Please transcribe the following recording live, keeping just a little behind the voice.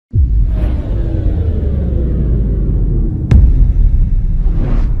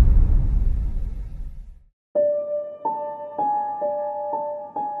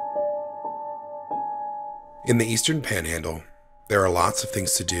In the Eastern Panhandle, there are lots of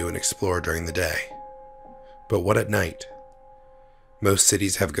things to do and explore during the day. But what at night? Most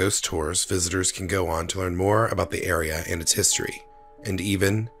cities have ghost tours visitors can go on to learn more about the area and its history, and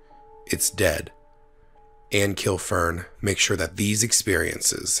even its dead. And Khiel Fern makes sure that these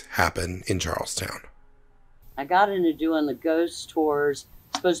experiences happen in Charlestown. I got into doing the ghost tours.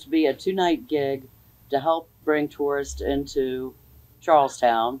 It's supposed to be a 2-night gig to help bring tourists into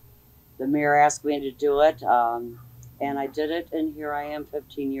Charlestown. The mayor asked me to do it, and I did it, and here I am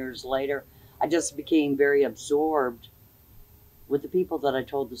 15 years later. I just became very absorbed with the people that I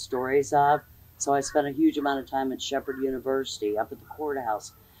told the stories of. So I spent a huge amount of time at Shepherd University, up at the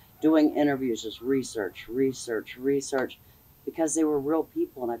courthouse, doing interviews, just research, because they were real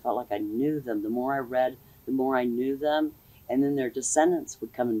people, and I felt like I knew them. The more I read, the more I knew them, and then their descendants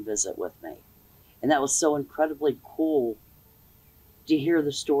would come and visit with me. And that was so incredibly cool to hear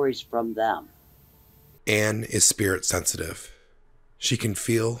the stories from them. Anne is spirit sensitive. She can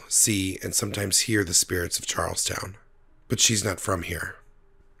feel, see, and sometimes hear the spirits of Charlestown. But she's not from here.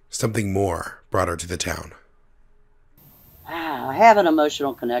 Something more brought her to the town. I have an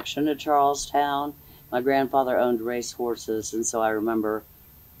emotional connection to Charlestown. My grandfather owned race horses, and so I remember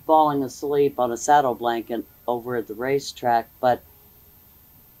falling asleep on a saddle blanket over at the racetrack. But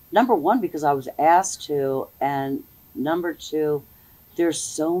number one, because I was asked to, and number two, there's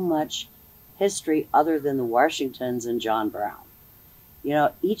so much history other than the Washingtons and John Brown. You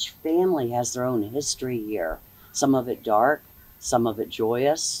know, each family has their own history here. Some of it dark, some of it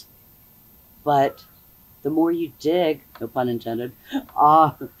joyous. But the more you dig, no pun intended,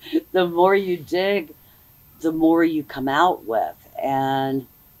 the more you dig, the more you come out with. And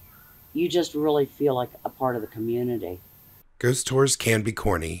you just really feel like a part of the community. Ghost tours can be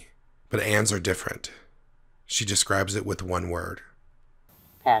corny, but Anne's are different. She describes it with one word.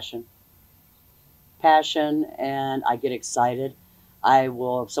 Passion. Passion, and I get excited.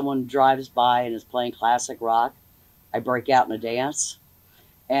 If someone drives by and is playing classic rock, I break out in a dance.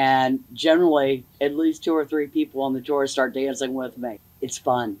 And generally, at least 2 or 3 people on the tour start dancing with me. It's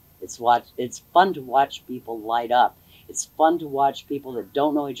fun. It's fun to watch people light up. It's fun to watch people that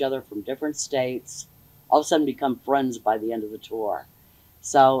don't know each other from different states all of a sudden become friends by the end of the tour.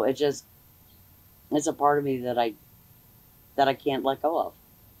 So it's a part of me that I can't let go of.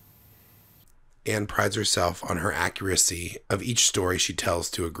 Anne prides herself on her accuracy of each story she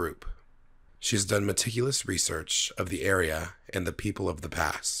tells to a group. She has done meticulous research of the area and the people of the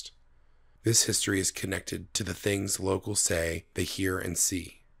past. This history is connected to the things locals say they hear and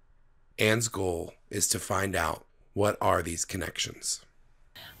see. Anne's goal is to find out what are these connections.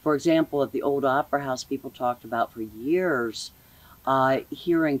 For example, at the old opera house, people talked about for years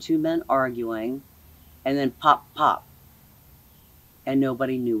hearing 2 men arguing and then pop, pop, and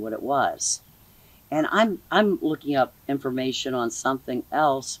nobody knew what it was. And I'm looking up information on something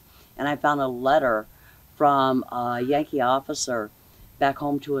else, and I found a letter from a Yankee officer back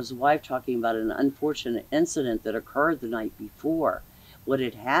home to his wife talking about an unfortunate incident that occurred the night before. What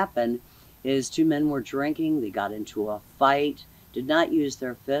had happened is 2 men were drinking, they got into a fight, did not use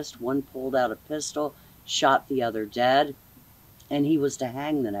their fist. One pulled out a pistol, shot the other dead, and he was to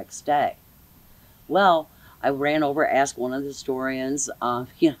hang the next day. Well, I ran over, asked one of the historians, I'm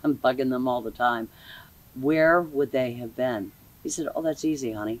bugging them all the time, where would they have been? He said, oh, that's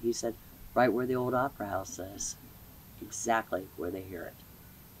easy, honey. He said, right where the old opera house is. Exactly where they hear it.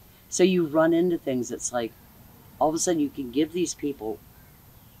 So you run into things that's like, all of a sudden you can give these people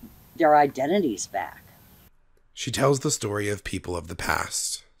their identities back. She tells the story of people of the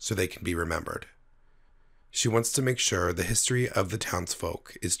past so they can be remembered. She wants to make sure the history of the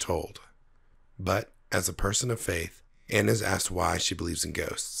townsfolk is told. But as a person of faith, Anne is asked why she believes in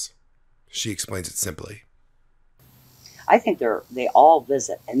ghosts. She explains it simply. I think they all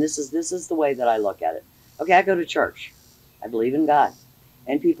visit, and this is the way that I look at it. Okay, I go to church. I believe in God.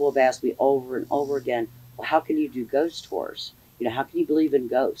 And people have asked me over and over again, well, how can you do ghost tours? How can you believe in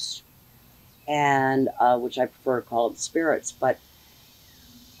ghosts? And which I prefer to call them spirits. But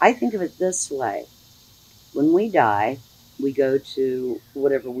I think of it this way. When we die, we go to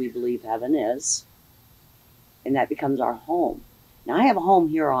whatever we believe heaven is, and that becomes our home. Now, I have a home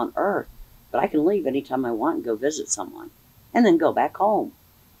here on earth, but I can leave anytime I want and go visit someone, and then go back home.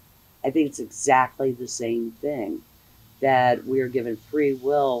 I think it's exactly the same thing, that we are given free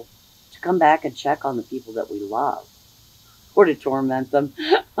will to come back and check on the people that we love, or to torment them.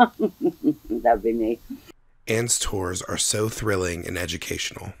 That would be me. Anne's tours are so thrilling and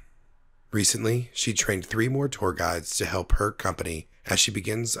educational. Recently, she trained 3 more tour guides to help her company as she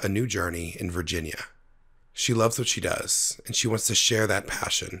begins a new journey in Virginia. She loves what she does, and she wants to share that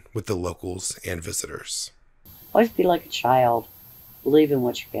passion with the locals and visitors. Always be like a child. Believe in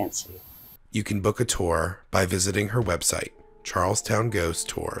what you can't see. You can book a tour by visiting her website,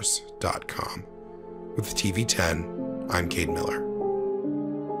 charlestownghosttours.com. With TV10, I'm Cade Miller.